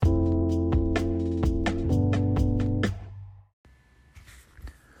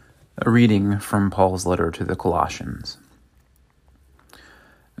A reading from Paul's letter to the Colossians.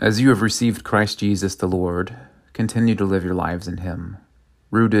 As you have received Christ Jesus the Lord, continue to live your lives in him,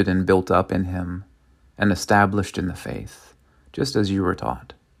 rooted and built up in him, and established in the faith, just as you were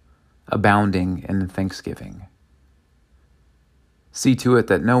taught, abounding in thanksgiving. See to it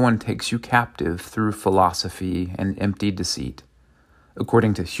that no one takes you captive through philosophy and empty deceit,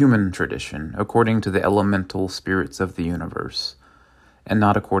 according to human tradition, according to the elemental spirits of the universe, and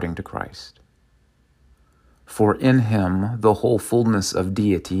not according to Christ. For in him the whole fullness of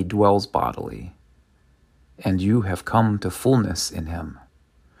deity dwells bodily, and you have come to fullness in him,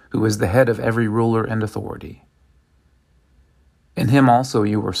 who is the head of every ruler and authority. In him also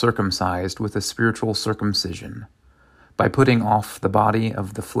you were circumcised with a spiritual circumcision, by putting off the body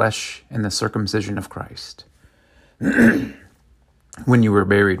of the flesh in the circumcision of Christ. When you were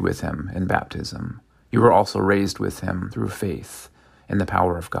buried with him in baptism, you were also raised with him through faith in the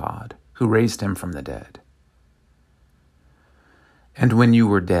power of God, who raised him from the dead. And when you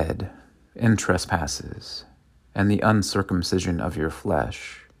were dead in trespasses and the uncircumcision of your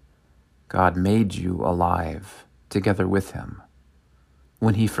flesh, God made you alive together with him,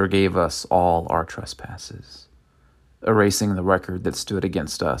 when he forgave us all our trespasses, erasing the record that stood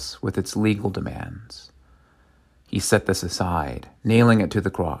against us with its legal demands. He set this aside, nailing it to the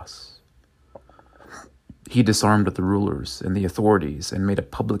cross. He disarmed the rulers and the authorities and made a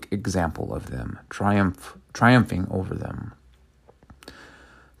public example of them, triumphing over them.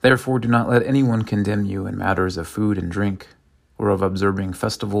 Therefore, do not let anyone condemn you in matters of food and drink, or of observing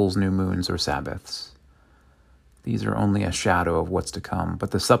festivals, new moons, or Sabbaths. These are only a shadow of what's to come,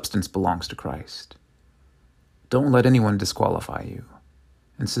 but the substance belongs to Christ. Don't let anyone disqualify you,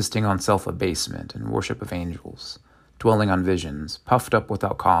 insisting on self-abasement and worship of angels, dwelling on visions, puffed up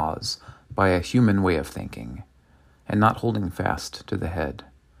without cause by a human way of thinking, and not holding fast to the head,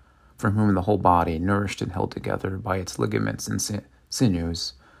 from whom the whole body, nourished and held together by its ligaments and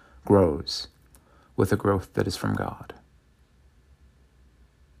sinews, grows with a growth that is from God.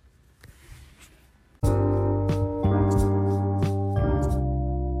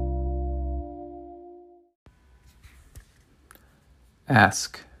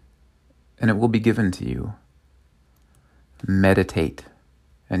 Ask, and it will be given to you. Meditate,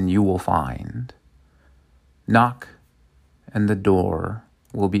 and you will find. Knock, and the door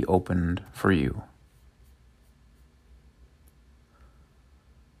will be opened for you.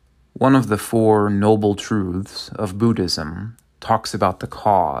 One of the four noble truths of Buddhism talks about the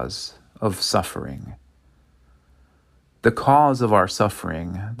cause of suffering. The cause of our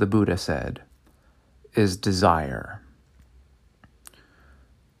suffering, the Buddha said, is desire.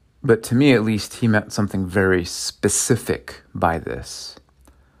 But to me, at least, he meant something very specific by this.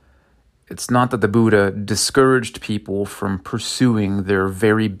 It's not that the Buddha discouraged people from pursuing their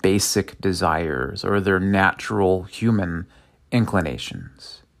very basic desires or their natural human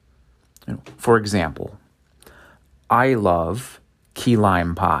inclinations. For example, I love key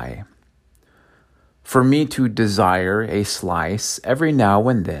lime pie. For me to desire a slice every now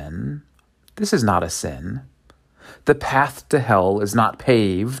and then, this is not a sin. The path to hell is not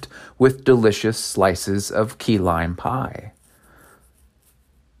paved with delicious slices of key lime pie.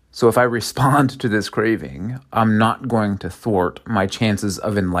 So if I respond to this craving, I'm not going to thwart my chances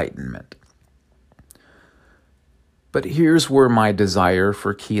of enlightenment. But here's where my desire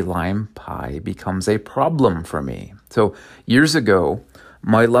for key lime pie becomes a problem for me. So years ago,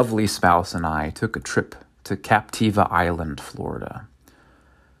 my lovely spouse and I took a trip to Captiva Island, Florida.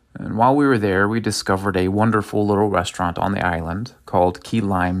 And while we were there, we discovered a wonderful little restaurant on the island called Key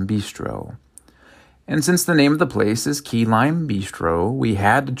Lime Bistro. And since the name of the place is Key Lime Bistro, we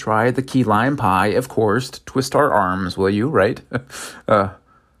had to try the key lime pie, of course, to twist our arms, will you, right?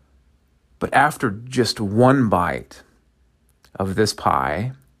 But after just one bite of this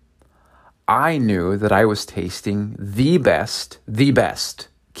pie, I knew that I was tasting the best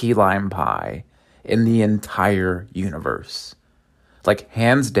key lime pie in the entire universe. Like,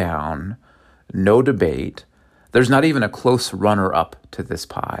 hands down, no debate. There's not even a close runner-up to this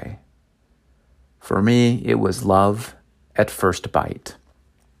pie. For me, it was love at first bite.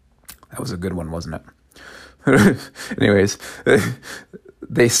 That was a good one, wasn't it? Anyways,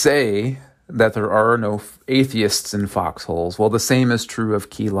 they say that there are no atheists in foxholes. Well, the same is true of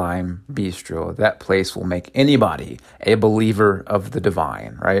Key Lime Bistro. That place will make anybody a believer of the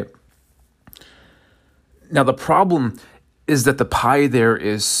divine, right? Now, the problem is that the pie there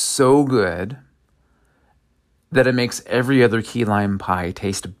is so good that it makes every other key lime pie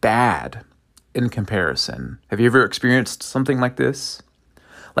taste bad in comparison. Have you ever experienced something like this?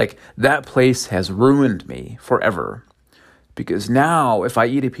 Like, that place has ruined me forever Because now if I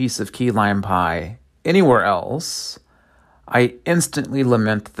eat a piece of key lime pie anywhere else, I instantly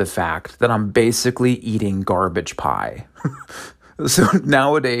lament the fact that I'm basically eating garbage pie. So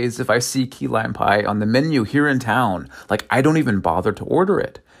nowadays, if I see key lime pie on the menu here in town, I don't even bother to order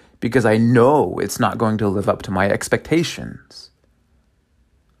it because I know it's not going to live up to my expectations.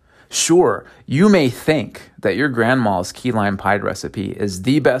 Sure, you may think that your grandma's key lime pie recipe is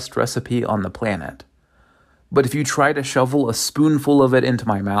the best recipe on the planet. But if you try to shovel a spoonful of it into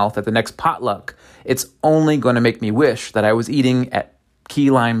my mouth at the next potluck, it's only going to make me wish that I was eating at Key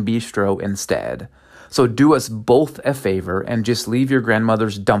Lime Bistro instead. So do us both a favor and just leave your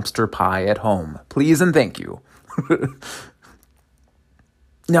grandmother's dumpster pie at home. Please and thank you.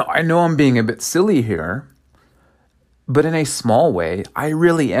 Now, I know I'm being a bit silly here, but in a small way, I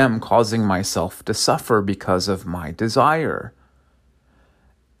really am causing myself to suffer because of my desire.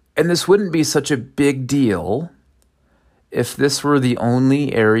 And this wouldn't be such a big deal if this were the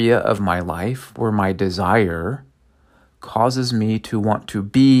only area of my life where my desire causes me to want to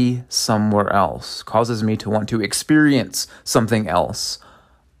be somewhere else, causes me to want to experience something else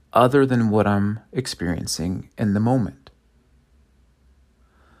other than what I'm experiencing in the moment.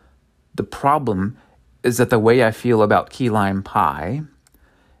 The problem is that the way I feel about key lime pie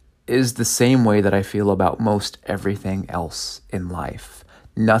is the same way that I feel about most everything else in life.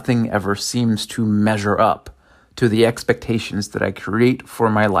 Nothing ever seems to measure up to the expectations that I create for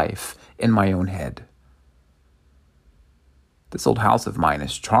my life in my own head. This old house of mine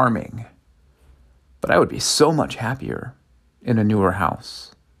is charming, but I would be so much happier in a newer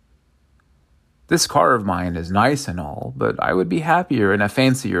house. This car of mine is nice and all, but I would be happier in a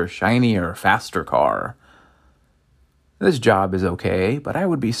fancier, shinier, faster car. This job is okay, but I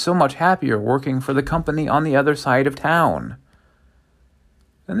would be so much happier working for the company on the other side of town.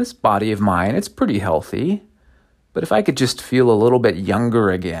 And this body of mine, it's pretty healthy, but if I could just feel a little bit younger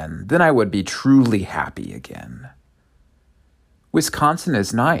again, then I would be truly happy again. Wisconsin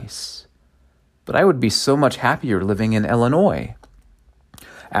is nice, but I would be so much happier living in Illinois.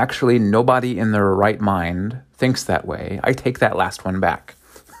 Actually, nobody in their right mind thinks that way. I take that last one back.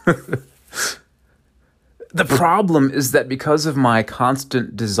 The problem is that because of my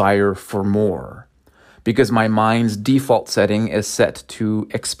constant desire for more, because my mind's default setting is set to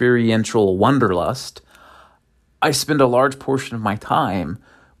experiential wanderlust, I spend a large portion of my time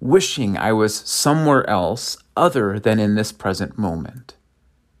wishing I was somewhere else other than in this present moment.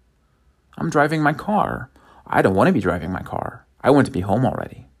 I'm driving my car. I don't want to be driving my car. I want to be home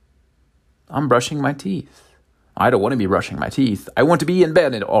already. I'm brushing my teeth. I don't want to be brushing my teeth. I want to be in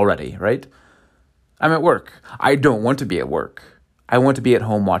bed already, right? I'm at work. I don't want to be at work. I want to be at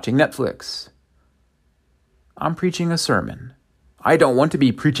home watching Netflix. I'm preaching a sermon. I don't want to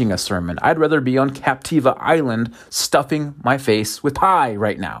be preaching a sermon. I'd rather be on Captiva Island stuffing my face with pie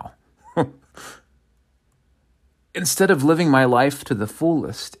right now. Instead of living my life to the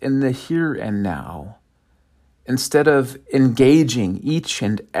fullest in the here and now, instead of engaging each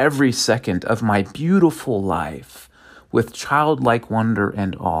and every second of my beautiful life with childlike wonder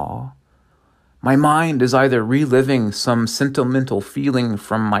and awe, my mind is either reliving some sentimental feeling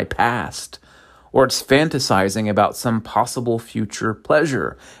from my past, or it's fantasizing about some possible future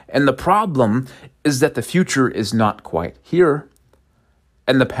pleasure. And the problem is that the future is not quite here,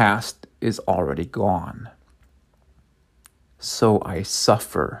 and the past is already gone. So I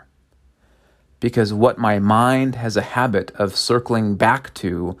suffer, because what my mind has a habit of circling back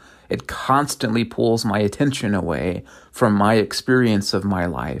to, it constantly pulls my attention away from my experience of my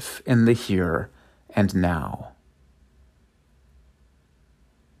life in the here and now.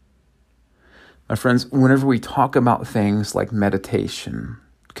 My friends, whenever we talk about things like meditation,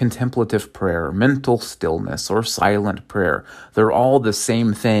 contemplative prayer, mental stillness, or silent prayer, they're all the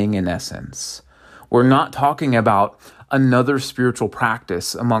same thing in essence. We're not talking about another spiritual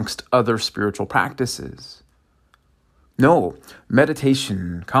practice amongst other spiritual practices. No,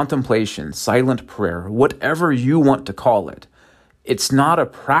 meditation, contemplation, silent prayer, whatever you want to call it, it's not a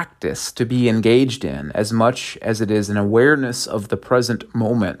practice to be engaged in as much as it is an awareness of the present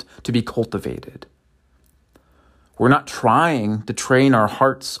moment to be cultivated. We're not trying to train our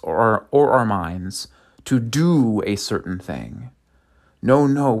hearts or our minds to do a certain thing.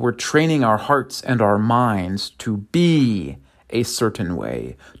 No, we're training our hearts and our minds to be a certain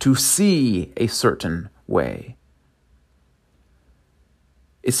way, to see a certain way.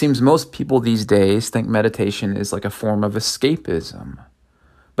 It seems most people these days think meditation is like a form of escapism.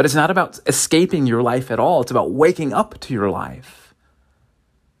 But it's not about escaping your life at all. It's about waking up to your life.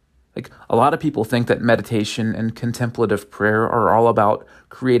 Like, a lot of people think that meditation and contemplative prayer are all about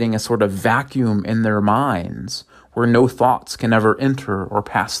creating a sort of vacuum in their minds where no thoughts can ever enter or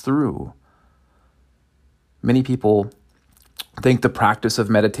pass through. Many people think the practice of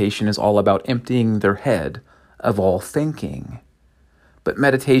meditation is all about emptying their head of all thinking. But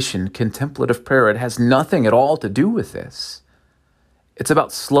meditation, contemplative prayer, it has nothing at all to do with this. It's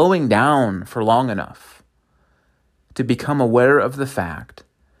about slowing down for long enough to become aware of the fact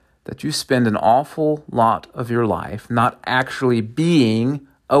that you spend an awful lot of your life not actually being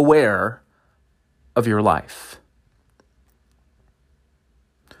aware of your life.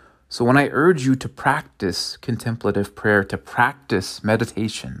 So when I urge you to practice contemplative prayer, to practice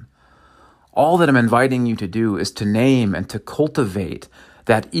meditation, all that I'm inviting you to do is to name and to cultivate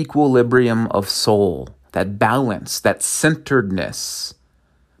that equilibrium of soul, that balance, that centeredness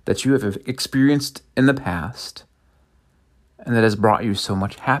that you have experienced in the past and that has brought you so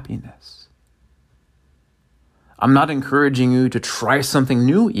much happiness. I'm not encouraging you to try something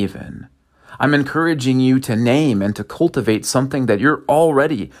new even. I'm encouraging you to name and to cultivate something that you're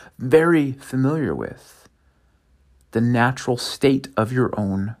already very familiar with, the natural state of your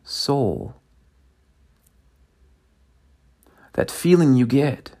own soul. That feeling you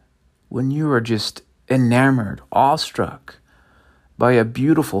get when you are just enamored, awestruck by a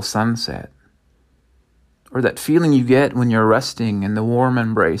beautiful sunset, or that feeling you get when you're resting in the warm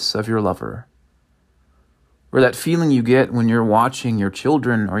embrace of your lover, or that feeling you get when you're watching your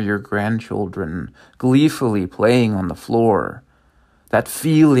children or your grandchildren gleefully playing on the floor. That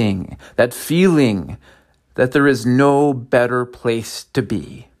feeling that there is no better place to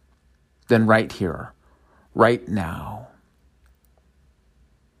be than right here, right now.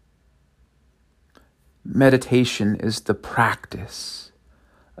 Meditation is the practice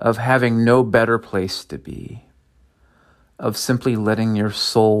of having no better place to be, of simply letting your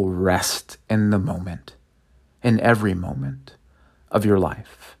soul rest in the moment, in every moment of your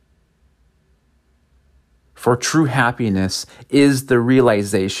life. For true happiness is the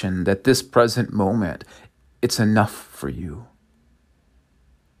realization that this present moment, it's enough for you.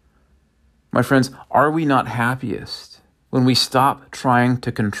 My friends, are we not happiest when we stop trying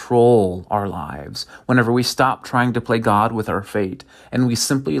to control our lives, whenever we stop trying to play God with our fate, and we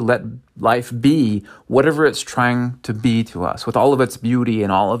simply let life be whatever it's trying to be to us, with all of its beauty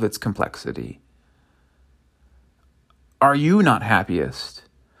and all of its complexity? Are you not happiest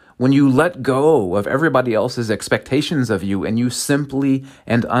when you let go of everybody else's expectations of you and you simply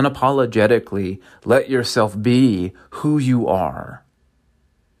and unapologetically let yourself be who you are?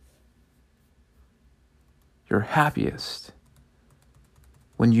 You're happiest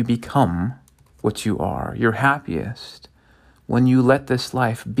when you become what you are. You're happiest when you let this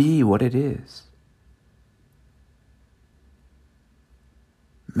life be what it is.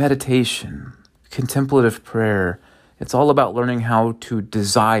 Meditation, contemplative prayer, it's all about learning how to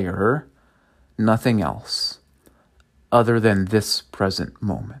desire nothing else other than this present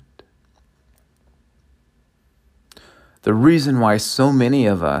moment. The reason why so many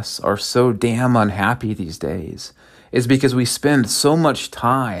of us are so damn unhappy these days is because we spend so much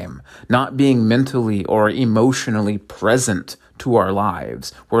time not being mentally or emotionally present to our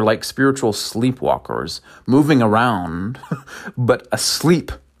lives. We're like spiritual sleepwalkers, moving around, but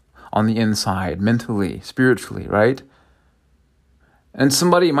asleep on the inside, mentally, spiritually, right? And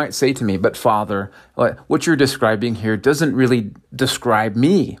somebody might say to me, but Father, what you're describing here doesn't really describe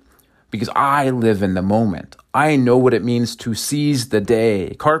me, because I live in the moment. I know what it means to seize the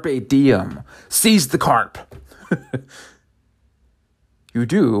day. Carpe diem. Seize the carp. You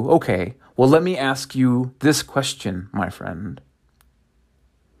do? Okay. Well, let me ask you this question, my friend.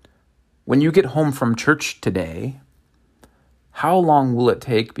 When you get home from church today, how long will it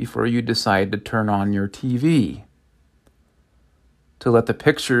take before you decide to turn on your TV? To let the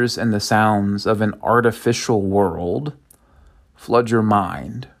pictures and the sounds of an artificial world flood your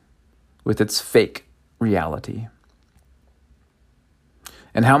mind with its fake reality?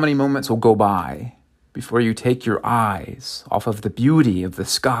 And how many moments will go by before you take your eyes off of the beauty of the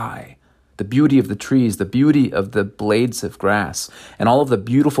sky, the beauty of the trees, the beauty of the blades of grass, and all of the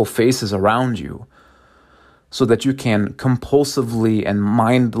beautiful faces around you, so that you can compulsively and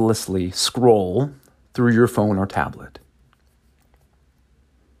mindlessly scroll through your phone or tablet?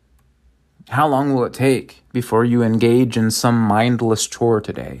 How long will it take before you engage in some mindless chore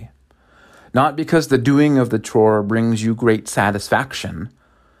today? Not because the doing of the chore brings you great satisfaction,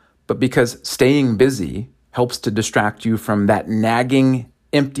 but because staying busy helps to distract you from that nagging,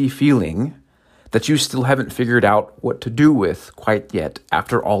 empty feeling that you still haven't figured out what to do with quite yet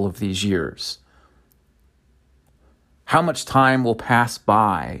after all of these years. How much time will pass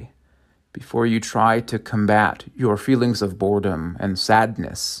by before you try to combat your feelings of boredom and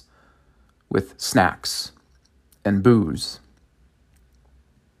sadness with snacks and booze.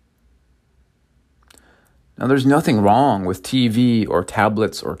 Now, there's nothing wrong with TV or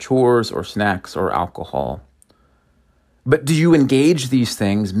tablets or chores or snacks or alcohol. But do you engage these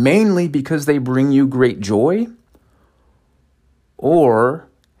things mainly because they bring you great joy? Or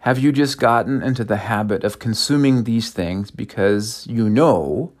have you just gotten into the habit of consuming these things because you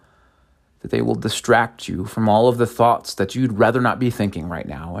know that they will distract you from all of the thoughts that you'd rather not be thinking right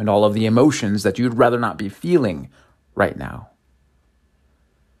now and all of the emotions that you'd rather not be feeling right now?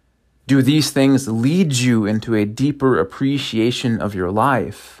 Do these things lead you into a deeper appreciation of your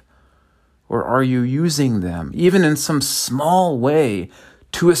life? Or are you using them, even in some small way,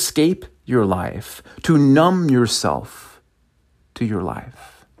 to escape your life, to numb yourself to your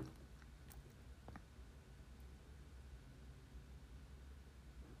life?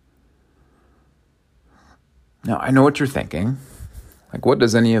 Now, I know what you're thinking. Like, what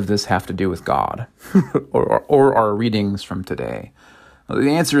does any of this have to do with God or our readings from today? Well,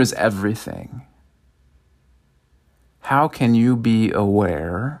 the answer is everything. How can you be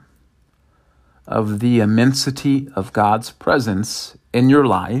aware of the immensity of God's presence in your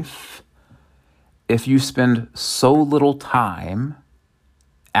life if you spend so little time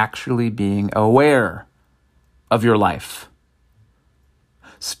actually being aware of your life?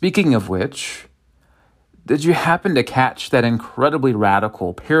 Speaking of which, did you happen to catch that incredibly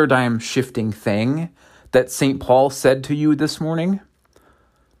radical, paradigm-shifting thing that St. Paul said to you this morning?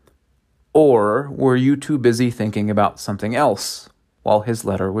 Or were you too busy thinking about something else while his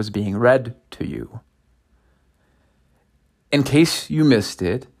letter was being read to you? In case you missed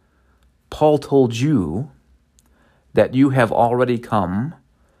it, Paul told you that you have already come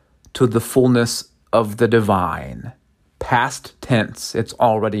to the fullness of the divine. Past tense, it's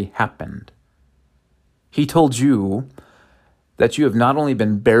already happened. He told you that you have not only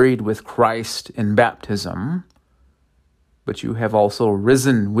been buried with Christ in baptism, but you have also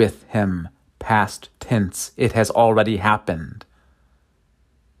risen with him, past tense. It has already happened.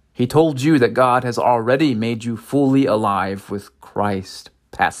 He told you that God has already made you fully alive with Christ,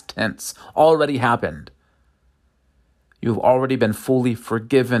 past tense. Already happened. You've already been fully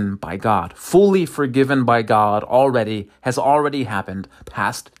forgiven by God. Fully forgiven by God has already happened.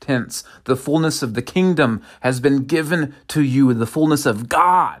 Past tense. The fullness of the kingdom has been given to you. The fullness of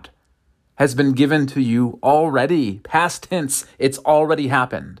God has been given to you already. Past tense. It's already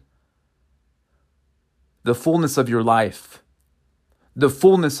happened. The fullness of your life, the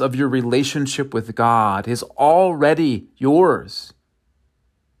fullness of your relationship with God is already yours.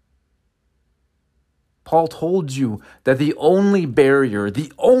 Paul told you that the only barrier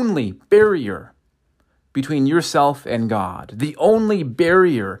between yourself and God, the only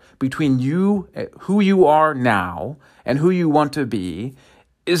barrier between you, who you are now, and who you want to be,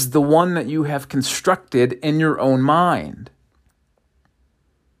 is the one that you have constructed in your own mind.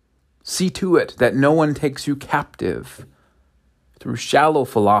 See to it that no one takes you captive through shallow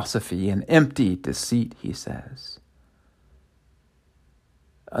philosophy and empty deceit, he says.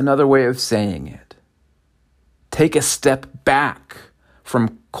 Another way of saying it, take a step back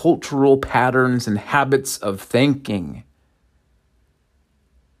from cultural patterns and habits of thinking.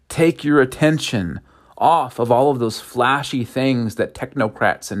 Take your attention off of all of those flashy things that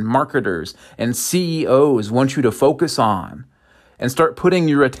technocrats and marketers and CEOs want you to focus on, and start putting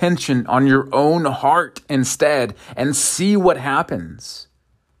your attention on your own heart instead and see what happens.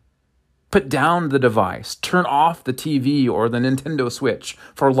 Put down the device, turn off the TV or the Nintendo Switch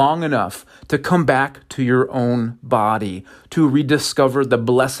for long enough to come back to your own body, to rediscover the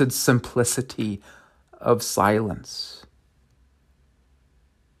blessed simplicity of silence.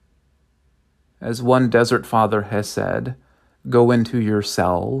 As one desert father has said, go into your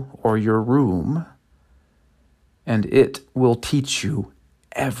cell or your room, and it will teach you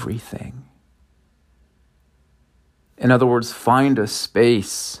everything. In other words, find a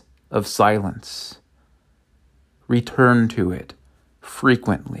space of silence. Return to it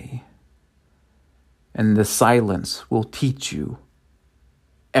frequently, and the silence will teach you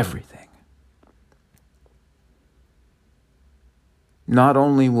everything. Not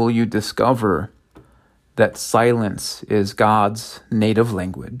only will you discover that silence is God's native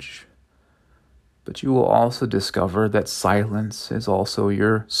language, but you will also discover that silence is also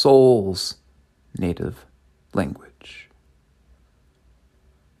your soul's native language.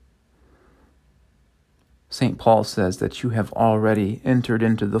 St. Paul says that you have already entered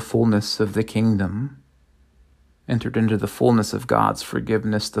into the fullness of the kingdom, entered into the fullness of God's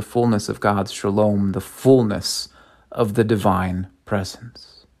forgiveness, the fullness of God's shalom, the fullness of the divine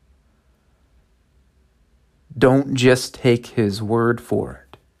presence. Don't just take his word for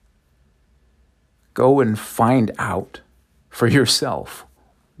it. Go and find out for yourself.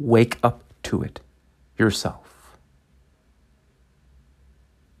 Wake up to it yourself.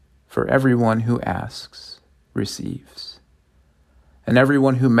 For everyone who asks receives, and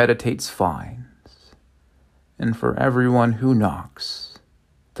everyone who meditates finds, and for everyone who knocks,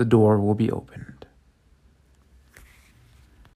 the door will be opened.